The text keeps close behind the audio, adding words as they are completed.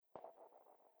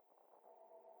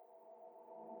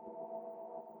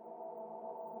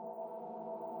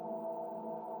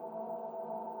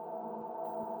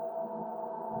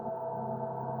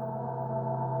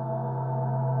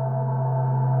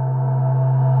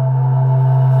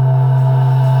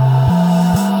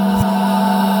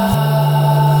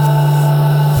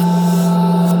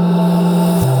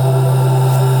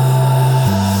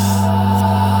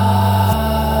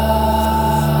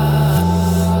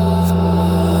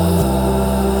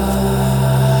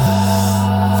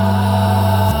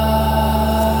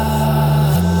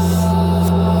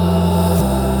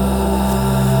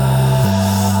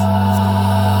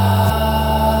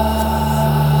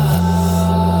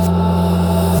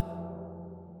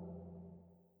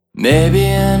Maybe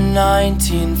in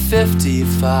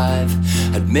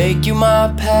 1955 I'd make you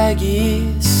my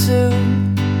Peggy Sue.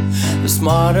 This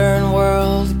modern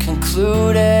world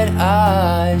concluded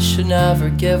I should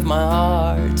never give my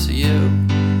heart to you.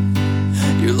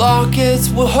 Your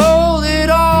lockets will hold it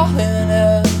all in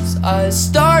as I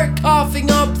start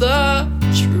coughing up the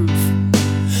truth.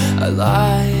 I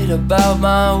lied about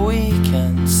my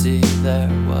weekend, see there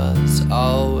was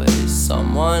always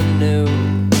someone new.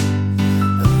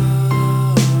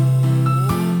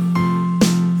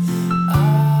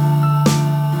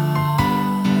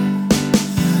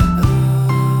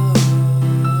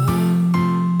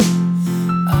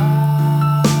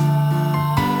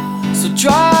 So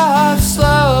drive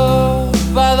slow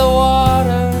by the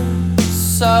water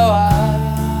so I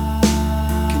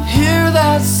can hear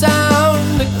that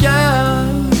sound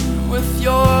again with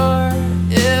your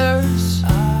ears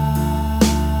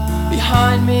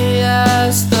behind me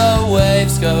as the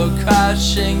waves go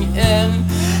crashing in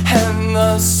and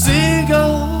the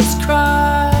seagulls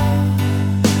cry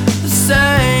the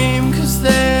same, 'cause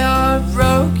they are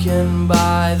broken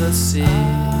by the sea,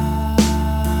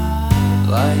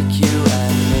 like you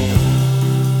and me.